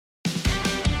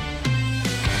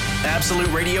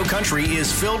Absolute Radio Country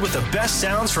is filled with the best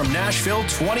sounds from Nashville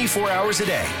 24 hours a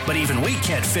day. But even we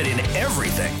can't fit in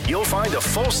everything. You'll find the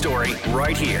full story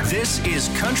right here. This is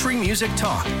Country Music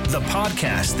Talk, the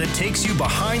podcast that takes you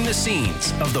behind the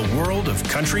scenes of the world of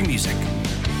country music.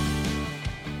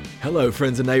 Hello,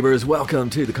 friends and neighbors. Welcome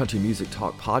to the Country Music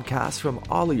Talk podcast from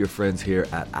all of your friends here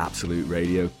at Absolute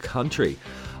Radio Country.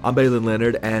 I'm Balin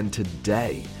Leonard, and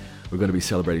today we're going to be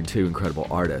celebrating two incredible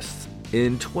artists.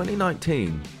 In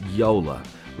 2019, Yola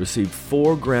received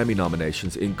 4 Grammy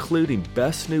nominations, including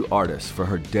Best New Artist for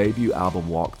her debut album,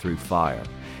 Walk Through Fire.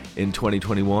 In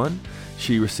 2021,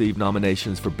 she received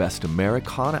nominations for Best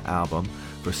Americana Album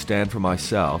for Stand For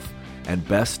Myself and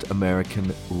Best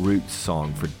American Roots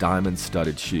Song for Diamond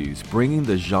Studded Shoes, bringing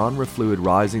the genre-fluid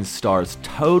rising star's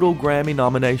total Grammy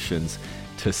nominations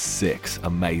to 6.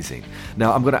 Amazing.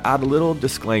 Now, I'm going to add a little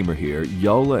disclaimer here.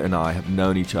 Yola and I have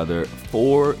known each other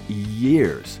for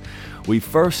years. We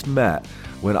first met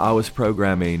when I was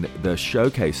programming the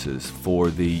showcases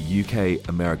for the UK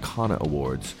Americana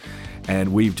Awards,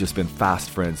 and we've just been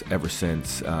fast friends ever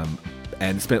since,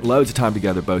 and spent loads of time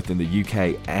together both in the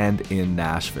UK and in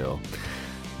Nashville.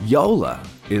 Yola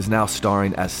is now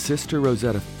starring as Sister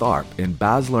Rosetta Tharpe in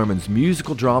Baz Luhrmann's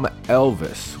musical drama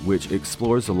Elvis, which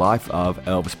explores the life of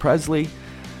Elvis Presley,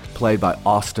 played by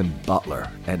Austin Butler,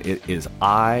 and it is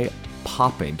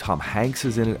eye-popping. Tom Hanks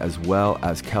is in it, as well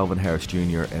as Kelvin Harris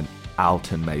Jr. and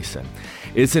Alton Mason.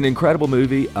 It's an incredible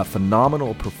movie, a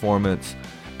phenomenal performance,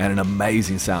 and an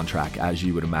amazing soundtrack, as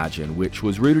you would imagine, which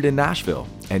was rooted in Nashville.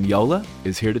 And Yola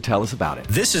is here to tell us about it.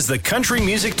 This is the Country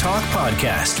Music Talk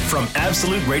podcast from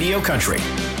Absolute Radio Country.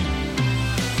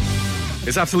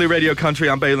 It's Absolute Radio Country.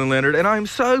 I'm Balin Leonard, and I'm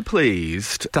so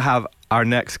pleased to have our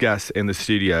next guest in the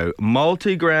studio.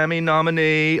 Multi-Grammy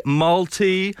nominee,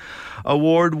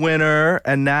 multi-award winner,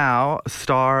 and now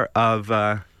star of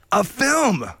a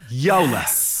film. Yola,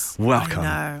 yes, welcome. I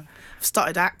know.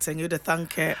 Started acting, who'd have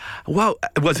thunk it? Well,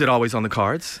 was it always on the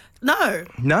cards? No.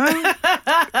 No?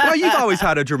 Well, you've always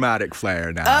had a dramatic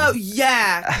flair now. Oh,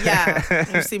 yeah.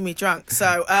 You've seen me drunk,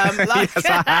 so... Yes,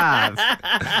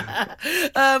 I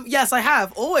have. Yes, I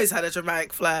have. Always had a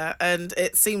dramatic flair, and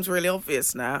it seems really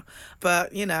obvious now.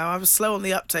 But, you know, I was slow on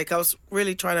the uptake. I was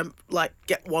really trying to,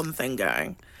 get one thing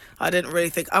going. I didn't really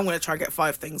think, I'm going to try and get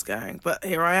 5 things going, but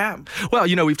here I am. Well,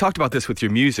 you know, we've talked about this with your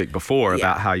music before,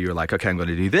 about how you were like, okay, I'm going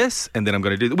to do this, and then I'm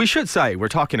going to do that. We should say, we're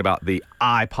talking about the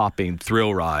eye-popping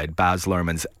thrill ride, Baz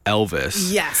Luhrmann's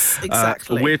Elvis. Yes,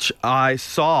 exactly. Which I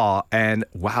saw, and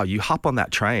wow, you hop on that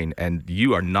train, and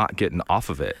you are not getting off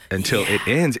of it until it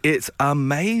ends. It's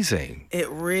amazing. It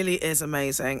really is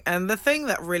amazing. And the thing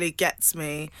that really gets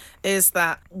me is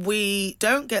that we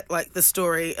don't get, the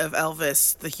story of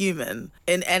Elvis, the human,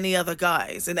 in any other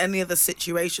guise, in any other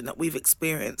situation that we've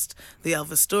experienced the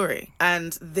Elvis story.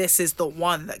 And this is the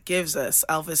one that gives us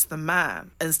Elvis the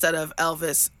man, instead of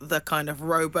Elvis the kind of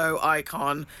robo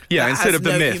icon. Yeah, instead of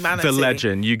the myth, humanity. the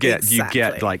legend, you get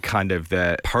Exactly. kind of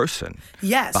the person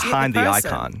behind the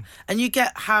icon. And you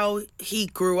get how he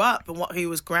grew up and what he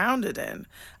was grounded in.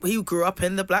 He grew up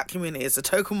in the black community as a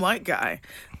token white guy.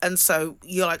 And so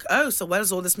you're like, oh, so where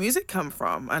does all this music come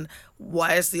from? And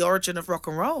why is the origin of rock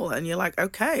and roll? And you're like,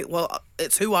 okay, well,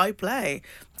 it's who I play,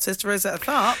 Sister Rosetta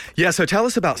Tharpe. Yeah, so tell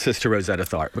us about Sister Rosetta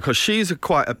Tharpe, because she's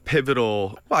quite a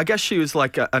pivotal, well, I guess she was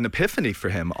like an epiphany for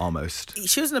him almost.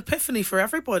 She was an epiphany for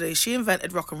everybody. She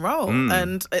invented rock and roll.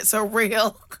 And it's a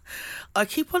real, I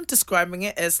keep on describing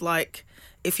it as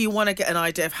if you want to get an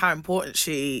idea of how important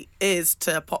she is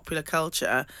to popular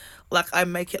culture, I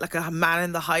make it like a Man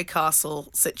in the High Castle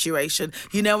situation.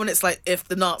 You know, when it's if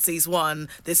the Nazis won,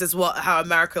 this is how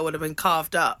America would have been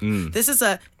carved up. This is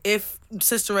if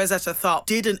Sister Rosetta Tharpe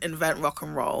didn't invent rock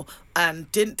and roll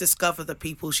and didn't discover the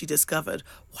people she discovered,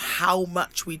 how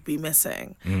much we'd be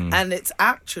missing. And it's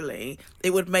actually, it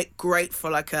would make great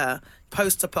for a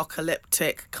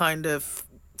post-apocalyptic kind of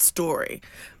story.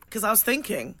 Because I was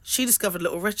thinking, she discovered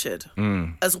Little Richard,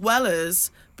 as well as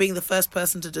being the first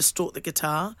person to distort the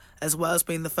guitar, as well as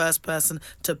being the first person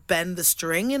to bend the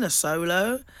string in a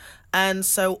solo. And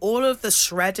so all of the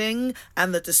shredding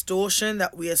and the distortion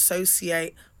that we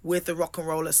associate with the rock and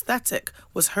roll aesthetic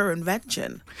was her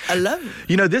invention alone.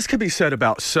 You know, this could be said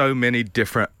about so many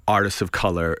different artists of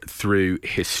color through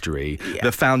history. Yeah.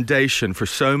 The foundation for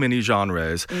so many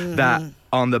genres that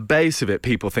on the base of it,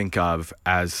 people think of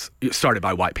as started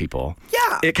by white people.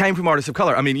 Yeah. It came from artists of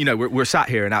color. I mean, you know, we're sat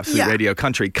here in Absolute Radio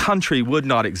Country. Country would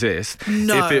not exist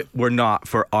if it were not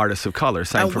for artists of color.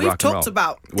 Same for rock and roll. We've talked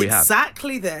about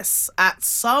exactly this at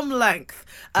some length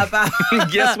about...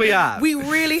 Yes, we have. We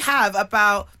really have,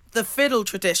 about the fiddle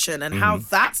tradition and how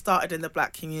that started in the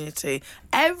black community.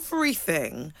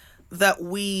 Everything that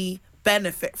we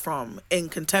benefit from in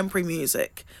contemporary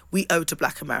music, we owe to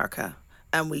Black America.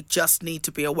 And we just need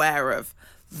to be aware of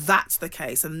that's the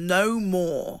case. And no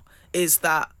more is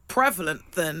that prevalent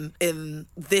than in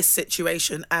this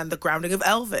situation and the grounding of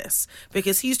Elvis.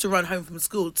 Because he used to run home from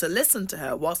school to listen to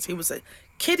her whilst he was a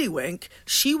kiddywink.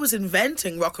 She was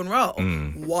inventing rock and roll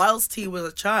whilst he was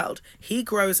a child. He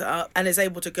grows up and is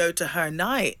able to go to her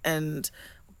night, and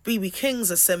B.B.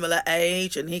 King's a similar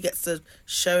age, and he gets to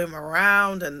show him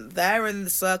around, and they're in the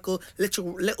circle.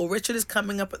 Little Richard is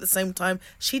coming up at the same time.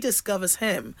 She discovers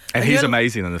him. And he's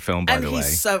amazing in the film, by the way. And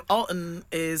he's so... Alton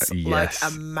is like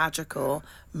a magical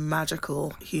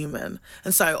human.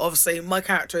 And so, obviously, my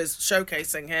character is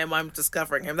showcasing him. I'm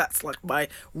discovering him. That's like my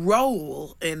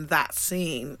role in that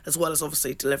scene, as well as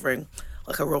obviously delivering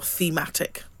like a real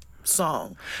thematic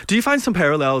song. Do you find some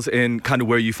parallels in kind of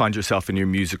where you find yourself in your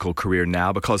musical career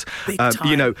now? Because,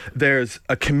 you know, there's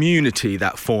a community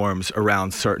that forms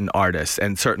around certain artists,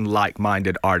 and certain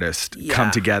like-minded artists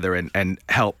come together and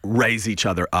help raise each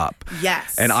other up.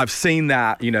 Yes. And I've seen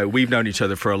that, you know, we've known each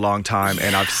other for a long time,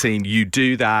 and I've seen you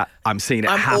do that. I'm seeing it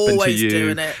happen to you. I'm always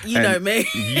doing it. You know me.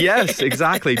 Yes,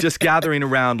 exactly. Just gathering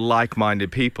around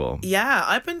like-minded people. Yeah,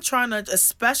 I've been trying to,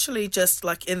 especially just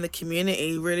like in the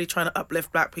community, really trying to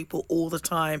uplift Black people all the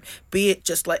time, be it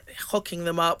just like hooking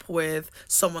them up with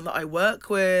someone that I work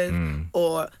with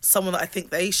or someone that I think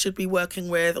they should be working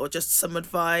with, or just some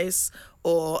advice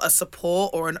or a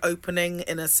support or an opening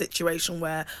in a situation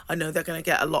where I know they're going to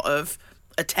get a lot of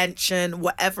attention,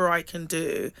 whatever I can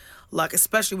do. Like,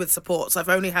 especially with supports, I've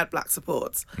only had Black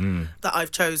supports that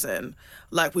I've chosen.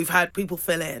 Like, we've had people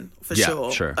fill in for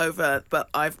sure over, but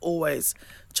I've always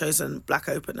chosen Black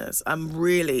openers. I'm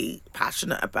really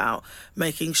passionate about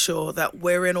making sure that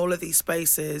we're in all of these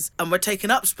spaces and we're taking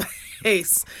up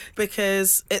space,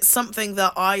 because it's something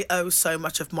that I owe so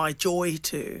much of my joy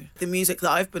to. The music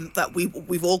that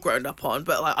we've all grown up on,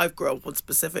 but like I've grown up on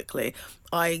specifically,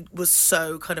 I was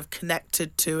so kind of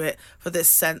connected to it for this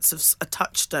sense of a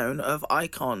touchstone of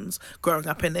icons growing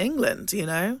up in England, you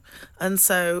know? And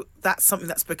so that's something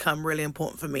that's become really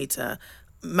important for me to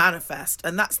manifest,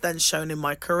 and that's then shown in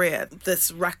my career.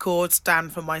 This record,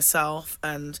 Stand for Myself,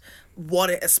 and what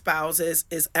it espouses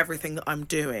is everything that I'm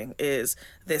doing is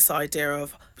this idea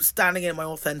of standing in my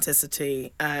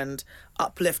authenticity and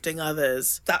uplifting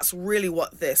others. That's really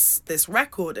what this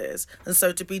record is. And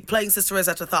so to be playing Sister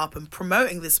Rosetta Tharpe and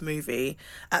promoting this movie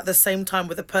at the same time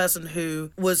with a person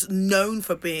who was known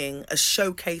for being a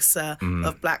showcaser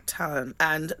of Black talent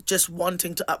and just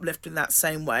wanting to uplift in that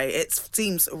same way, it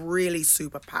seems really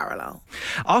super parallel.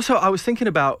 Also, I was thinking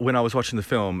about when I was watching the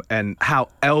film and how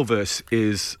Elvis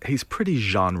he's pretty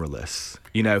genreless.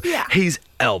 You know, he's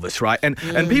Elvis, right? And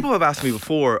people have asked me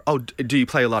before, do you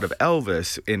play a lot of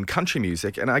Elvis in country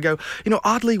music? And I go, you know,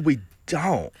 oddly, we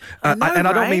don't. I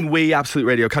don't mean we, Absolute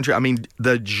Radio Country. I mean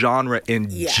the genre in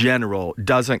general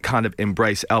doesn't kind of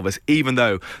embrace Elvis, even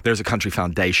though there's a country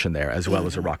foundation there as well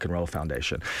as a rock and roll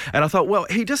foundation. And I thought, well,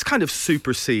 he just kind of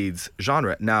supersedes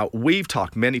genre. Now, we've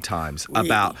talked many times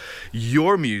about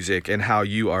your music and how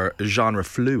you are genre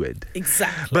fluid.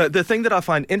 Exactly. But the thing that I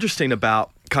find interesting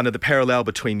about kind of the parallel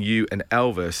between you and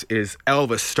Elvis is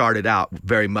Elvis started out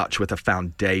very much with a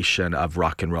foundation of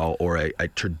rock and roll, or a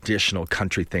traditional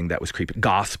country thing that was creeping,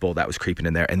 gospel that was creeping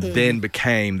in there, and then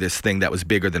became this thing that was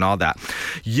bigger than all that.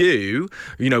 You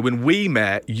know, when we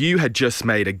met, you had just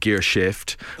made a gear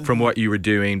shift from what you were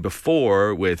doing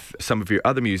before with some of your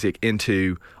other music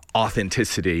into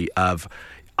authenticity of,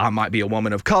 I might be a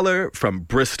woman of color from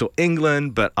Bristol,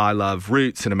 England, but I love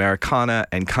roots and Americana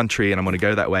and country, and I'm going to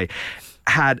go that way.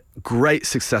 Had great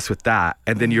success with that,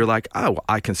 and then you're like, oh,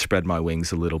 I can spread my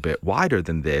wings a little bit wider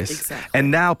than this. Exactly. And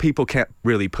now people can't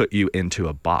really put you into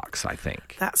a box, I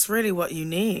think. That's really what you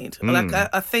need. Like,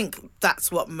 I think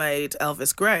that's what made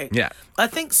Elvis great. Yeah. I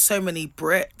think so many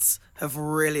Brits have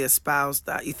really espoused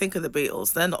that. You think of the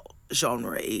Beatles, they're not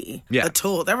genre-y at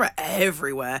all. They were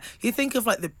everywhere. You think of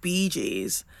like the Bee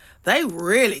Gees, they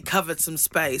really covered some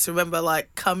space. Remember,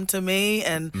 like, Come to Me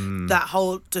and that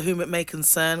whole To Whom It May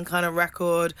Concern kind of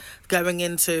record going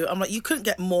into, I'm like, you couldn't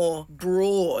get more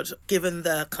broad given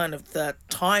the kind of the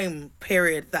time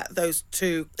period that those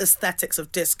two aesthetics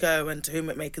of disco and To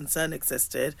Whom It May Concern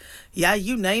existed. Yeah,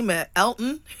 you name it.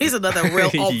 Elton, he's another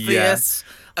real obvious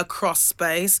across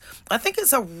space. I think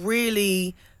it's a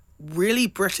really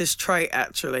British trait,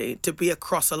 actually, to be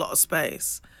across a lot of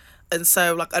space. And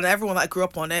so, like, and everyone that I grew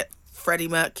up on it, Freddie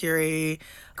Mercury,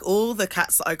 all the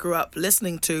cats that I grew up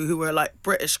listening to who were like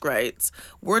British greats,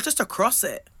 were just across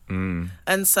it.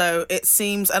 And so it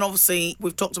seems, and obviously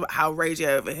we've talked about how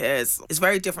radio over here is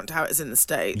very different to how it is in the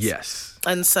States. Yes.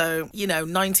 And so,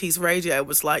 90s radio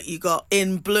was like you got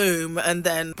In Bloom and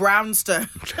then Brownstone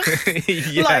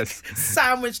Yes. like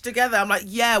sandwiched together. I'm like,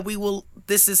 yeah,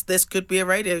 this could be a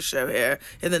radio show here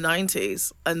in the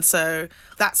 90s. And so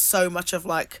that's so much of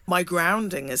like my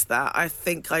grounding is that I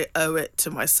think I owe it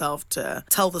to myself to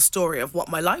tell the story of what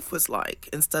my life was like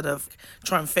instead of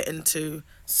try and fit into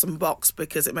some box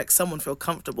because it makes someone feel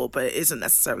comfortable, but it isn't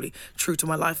necessarily true to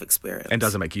my life experience. And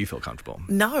doesn't make you feel comfortable.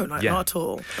 No, not at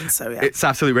all. And so, yeah. It's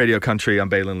Absolute Radio Country. I'm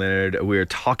Bailyn Leonard. We're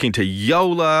talking to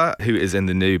Yola, who is in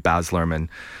the new Baz Luhrmann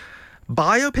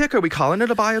biopic. Are we calling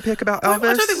it a biopic about Elvis?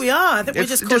 I don't think we are. I think we're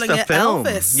just calling it film.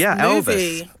 Elvis. Yeah,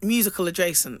 movie, Elvis. Musical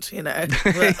adjacent,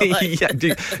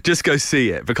 Just go see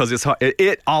it because it's hard.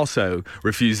 It also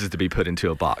refuses to be put into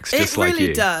a box, just like you. It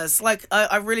really does. Like,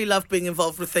 I really love being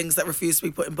involved with things that refuse to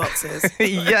be put in boxes.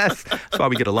 Yes. That's why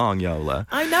we get along, Yola.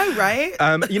 I know, right?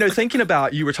 Thinking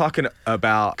about, you were talking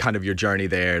about kind of your journey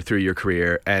there through your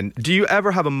career, and do you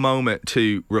ever have a moment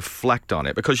to reflect on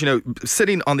it? Because,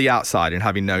 sitting on the outside and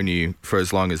having known you for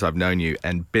as long as I've known you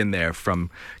and been there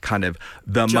from kind of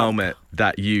the moment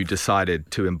that you decided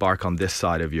to embark on this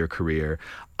side of your career,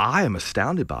 I am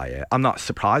astounded by it. I'm not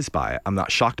surprised by it. I'm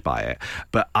not shocked by it,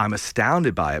 but I'm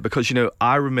astounded by it because,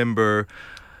 I remember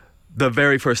the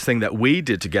very first thing that we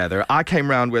did together. I came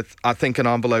around with, I think, an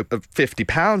envelope of 50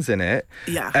 pounds in it.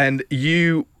 Yeah. And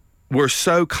you were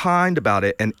so kind about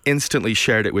it and instantly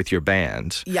shared it with your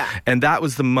band. Yeah. And that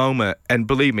was the moment. And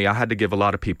believe me, I had to give a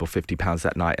lot of people 50 pounds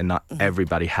that night, and not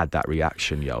everybody had that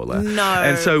reaction, Yola. No.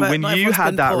 And so when you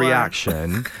had that poor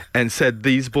reaction and said,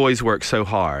 these boys work so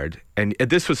hard, and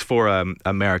this was for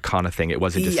Americana thing. It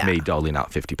wasn't just me doling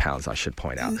out 50 pounds, I should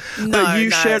point out. But you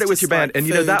shared it with your band. And,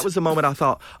 that was the moment I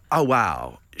thought, oh,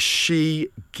 wow, she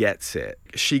gets it.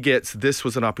 She gets, this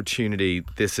was an opportunity.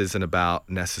 This isn't about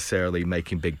necessarily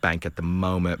making big bank at the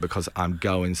moment because I'm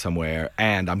going somewhere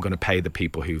and I'm going to pay the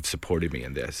people who've supported me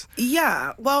in this.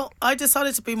 Yeah. Well, I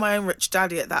decided to be my own rich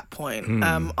daddy at that point.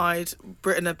 I'd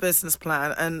written a business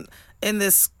plan, and in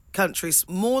this country,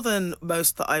 more than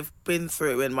most that I've been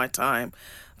through in my time,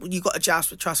 you got to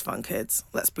joust with trust fund kids.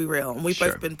 Let's be real. And we've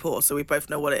both been poor, so we both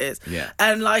know what it is. Yeah.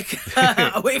 And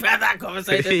we've had that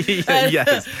conversation.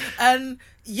 Yes. And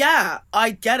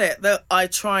I get it that I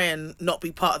try and not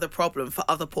be part of the problem for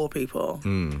other poor people.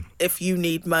 If you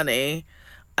need money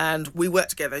and we work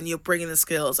together and you're bringing the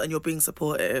skills and you're being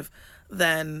supportive,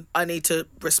 then I need to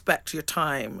respect your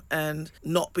time and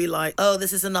not be like, oh,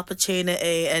 this is an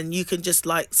opportunity and you can just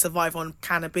survive on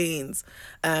can of beans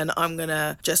and I'm going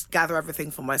to just gather everything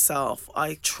for myself.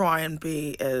 I try and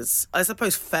be as, I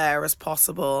suppose, fair as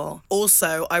possible.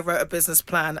 Also, I wrote a business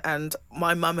plan and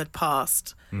my mum had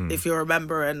passed, if you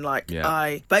remember, and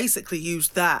I basically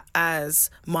used that as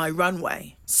my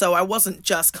runway. So I wasn't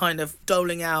just kind of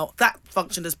doling out, that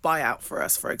functioned as buyout for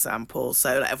us, for example,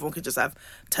 so that everyone could just have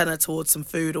tenner towards some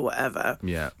food or whatever.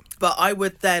 Yeah. But I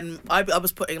would then, I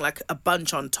was putting a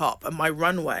bunch on top, and my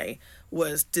runway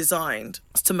was designed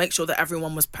to make sure that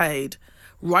everyone was paid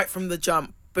right from the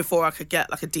jump before I could get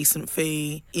a decent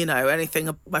fee, anything.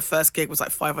 My first gig was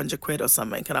 £500 or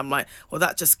something. And I'm like, well,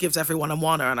 that just gives everyone a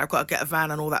wanna, and I've got to get a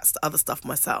van and all that other stuff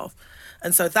myself.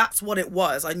 And so that's what it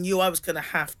was. I knew I was going to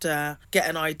have to get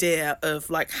an idea of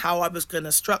how I was going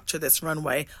to structure this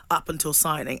runway up until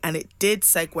signing. And it did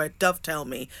dovetail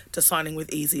me to signing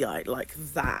with Easy Eye like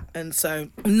that. And so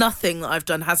nothing that I've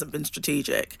done hasn't been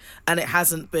strategic, and it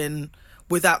hasn't been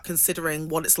without considering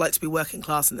what it's like to be working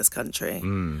class in this country.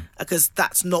 Because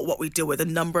that's not what we deal with. A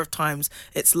number of times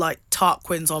it's like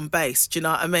Tarquins on bass. Do you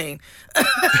know what I mean?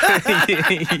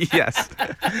 Yes.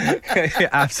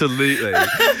 Absolutely. And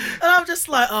I'm just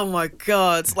like, oh my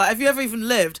God. Have you ever even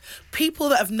lived? People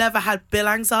that have never had bill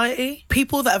anxiety,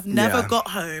 people that have never got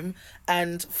home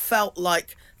and felt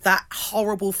like that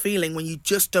horrible feeling when you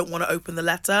just don't want to open the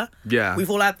letter. Yeah. We've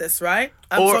all had this, right?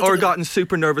 Or gotten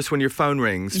super nervous when your phone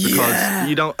rings because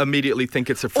you don't immediately think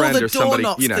it's a friend or somebody. Or the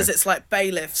door knocks because it's like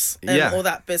bailiffs and all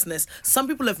that business. Some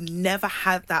people have never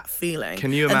had that feeling.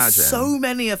 Can you imagine? And so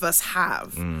many of us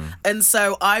have. And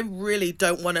so I really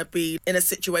don't want to be in a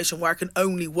situation where I can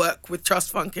only work with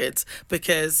trust fund kids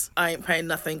because I ain't paying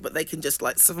nothing, but they can just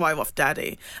survive off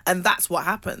daddy. And that's what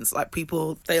happens.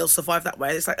 People, they'll survive that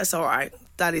way. It's it's all right.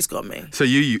 Daddy's got me. So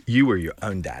you were your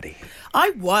own daddy. I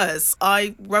was.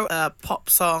 I wrote a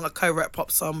co-wrote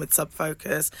pop song with Sub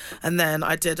Focus, and then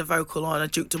I did a vocal on a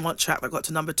Duke Dumont track that got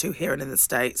to number 2 here and in the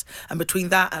States. And between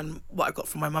that and what I got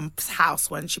from my mum's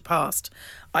house when she passed,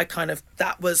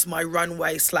 that was my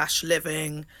runway /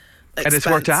 living expense. And it's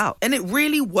worked out. And it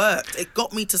really worked. It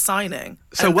got me to signing.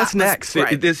 So And what's that was next?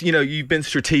 great. You've been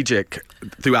strategic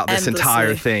throughout this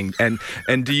entire thing. And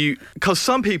do you, because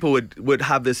some people would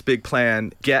have this big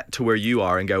plan, get to where you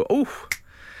are and go, oh,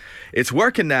 it's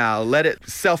working now, let it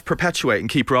self-perpetuate and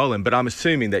keep rolling. But I'm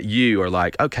assuming that you are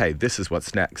like, okay, this is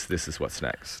what's next. This is what's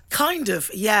next. Kind of,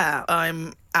 yeah.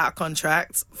 I'm out of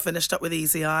contract, finished up with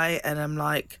Easy Eye, and I'm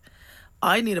like,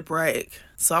 I need a break.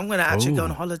 So I'm going to actually go on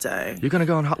holiday. You're going to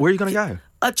go on, where are you going to go?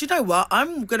 Do you know what?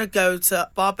 I'm going to go to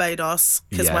Barbados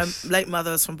because Yes. my late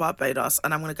mother's from Barbados,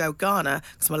 and I'm going to go Ghana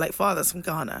because my late father's from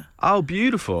Ghana. Oh,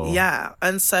 beautiful. Yeah,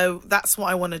 and so that's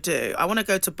what I want to do. I want to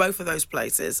go to both of those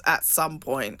places at some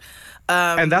point.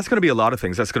 And that's going to be a lot of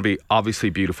things. That's going to be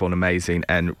obviously beautiful and amazing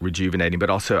and rejuvenating,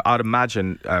 but also I'd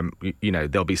imagine,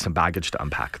 there'll be some baggage to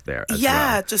unpack there as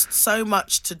well. Just so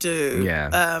much to do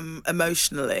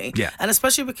emotionally. Yeah. And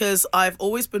especially because I've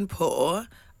always been poor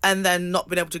and then not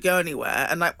been able to go anywhere,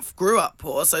 and grew up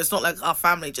poor, so it's not like our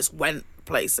family just went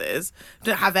places,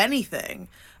 didn't have anything.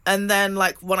 And then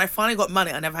when I finally got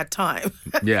money, I never had time.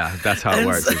 Yeah, that's how it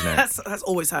works, isn't it? That's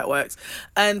always how it works.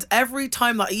 And every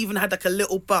time that I even had a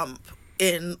little bump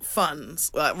in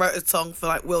funds, I wrote a song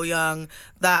for Will Young,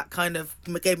 that kind of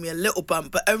gave me a little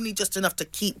bump, but only just enough to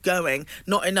keep going,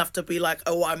 not enough to be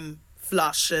I'm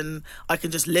flush and I can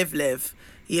just live.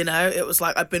 It was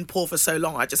I've been poor for so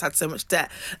long, I just had so much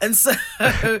debt. And so...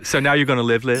 So now you're going to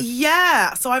live?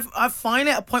 Yeah. So I find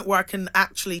it a point where I can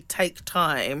actually take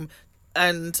time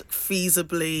and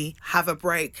feasibly have a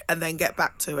break and then get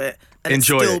back to it and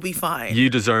Enjoy still it. Be fine. You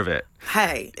deserve it.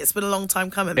 Hey, it's been a long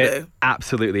time coming, It boo.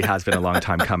 absolutely has been a long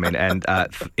time coming, and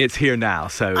it's here now,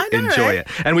 so I know, enjoy right? it.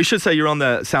 And we should say you're on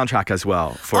the soundtrack as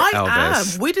well for Elvis.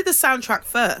 I am. We did the soundtrack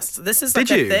first. This is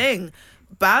Did a you? thing.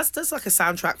 Baz does a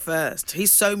soundtrack first.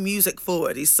 He's so music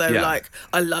forward. He's so Yeah.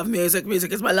 I love music.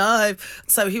 Music is my life.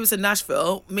 So he was in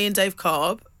Nashville, me and Dave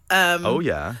Cobb. Oh,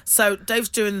 yeah. So Dave's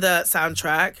doing the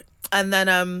soundtrack. And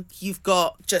then you've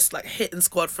got just Hitting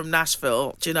Squad from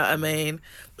Nashville. Do you know what I mean?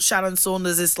 Shannon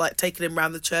Saunders is taking him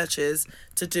around the churches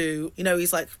to do,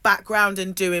 he's background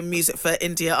in doing music for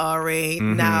India RE,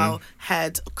 now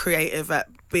head creative at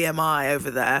BMI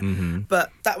over there.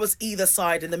 But that was either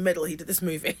side. In the middle, he did this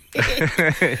movie.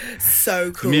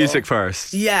 So cool. Music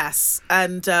first. Yes.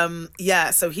 And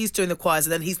so he's doing the choirs,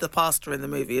 and then he's the pastor in the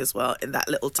movie as well, in that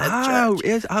little tent Oh,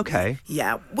 church. okay.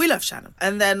 Yeah, we love Shannon.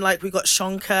 And then we got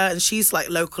Shonka, and she's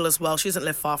local as well. She doesn't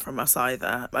live far from us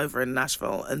either, over in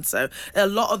Nashville. And so a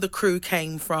lot of the crew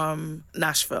came from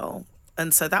Nashville.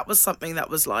 And so that was something that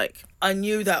was I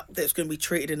knew that it was going to be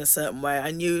treated in a certain way. I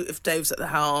knew if Dave's at the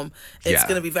helm, it's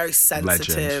going to be very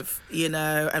sensitive,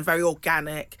 and very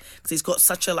organic, because he's got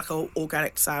such a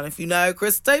organic sound. If you know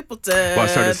Chris Stapleton. Well, I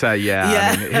started to say,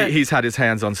 Yeah. I mean, he's had his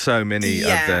hands on so many of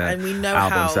the and we know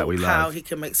albums that we love. how he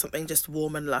can make something just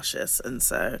warm and luscious. And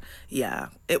so,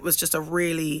 it was just a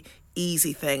really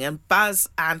easy thing. And Baz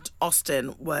and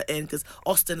Austin were in, because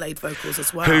Austin laid vocals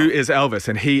as well. Who is Elvis,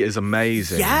 and he is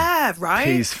amazing. Yeah, right?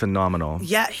 He's phenomenal.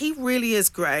 Yeah, he really is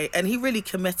great, and he really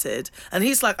committed. And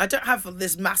he's I don't have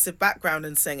this massive background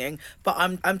in singing, but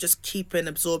I'm just keeping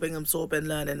absorbing,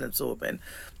 learning, absorbing.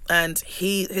 And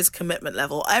his commitment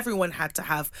level, everyone had to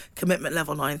have commitment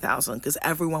level 9,000, because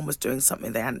everyone was doing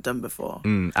something they hadn't done before.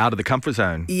 Out of the comfort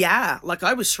zone. Yeah,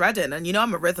 I was shredding, and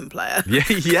I'm a rhythm player. Yeah,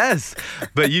 yes,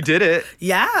 but you did it.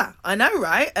 Yeah, I know,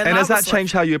 right? And has that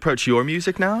changed how you approach your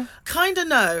music now? Kind of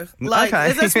no.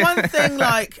 Okay. There's one thing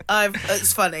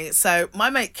it's funny. So my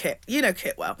mate Kit, you know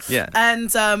Kit well. Yeah.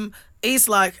 And he's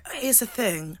here's the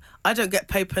thing. I don't get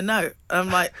paid per note. And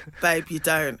I'm like, babe, you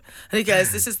don't. And he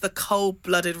goes, this is the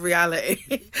cold-blooded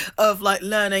reality of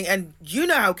learning. And you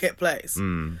know how Kit plays.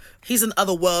 He's an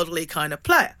otherworldly kind of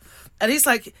player. And he's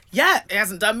like, yeah, it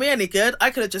hasn't done me any good.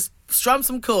 I could have just strummed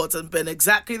some chords and been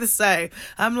exactly the same.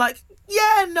 I'm like,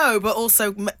 yeah, no, but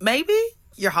also maybe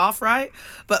you're half right.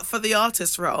 But for the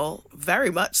artist role, very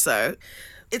much so.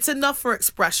 It's enough for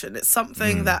expression. It's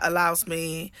something that allows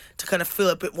me to kind of feel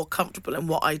a bit more comfortable in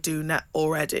what I do now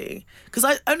already. Because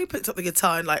I only picked up the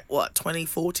guitar in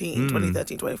 2013,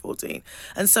 2014.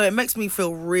 And so it makes me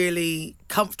feel really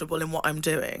comfortable in what I'm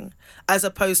doing, as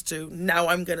opposed to now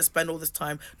I'm going to spend all this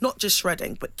time not just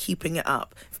shredding, but keeping it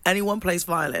up. If anyone plays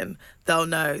violin, they'll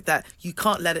know that you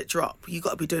can't let it drop. You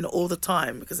got to be doing it all the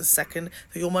time, because the second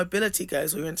that your mobility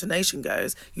goes or your intonation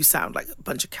goes, you sound like a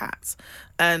bunch of cats.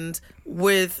 And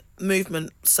with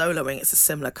movement soloing, it's a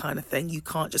similar kind of thing. You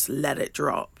can't just let it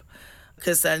drop,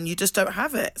 because then you just don't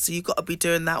have it. So you've got to be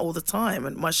doing that all the time.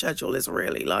 And my schedule is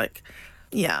really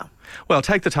Yeah. Well,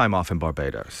 take the time off in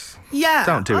Barbados. Yeah.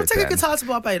 Don't do I'll it take then. a guitar to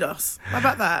Barbados. How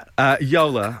about that?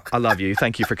 Yola, I love you.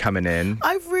 Thank you for coming in.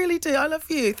 I really do. I love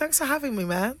you. Thanks for having me,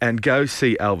 man. And go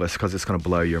see Elvis because it's going to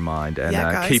blow your mind. And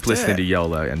Yeah, guys, keep do listening it. to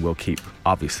Yola, and we'll keep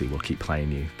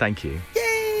playing you. Thank you.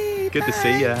 Yay. Good to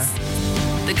see ya.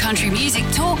 The Country Music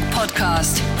Talk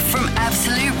podcast from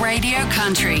Absolute Radio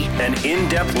Country. An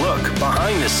in-depth look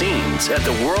behind the scenes at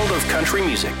the world of country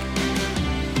music.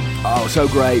 Oh, so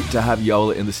great to have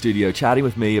Yola in the studio chatting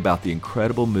with me about the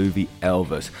incredible movie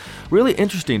Elvis. Really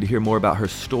interesting to hear more about her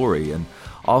story and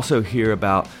also hear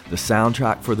about the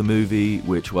soundtrack for the movie,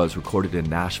 which was recorded in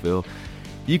Nashville.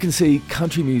 You can see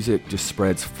country music just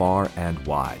spreads far and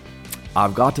wide.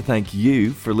 I've got to thank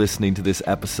you for listening to this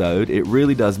episode. It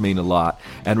really does mean a lot.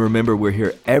 And remember, we're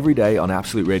here every day on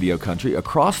Absolute Radio Country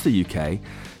across the UK.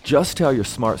 Just tell your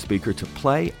smart speaker to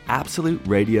play Absolute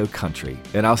Radio Country.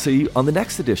 And I'll see you on the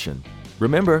next edition.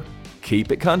 Remember,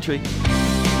 keep it country.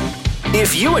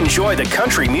 If you enjoy the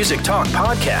Country Music Talk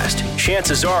podcast,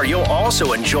 chances are you'll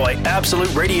also enjoy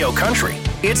Absolute Radio Country.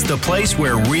 It's the place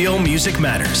where real music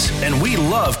matters, and we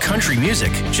love country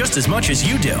music just as much as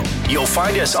you do. You'll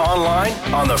find us online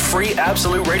on the free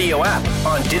Absolute Radio app,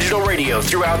 on digital radio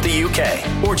throughout the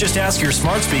UK, or just ask your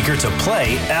smart speaker to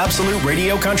play Absolute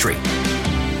Radio Country.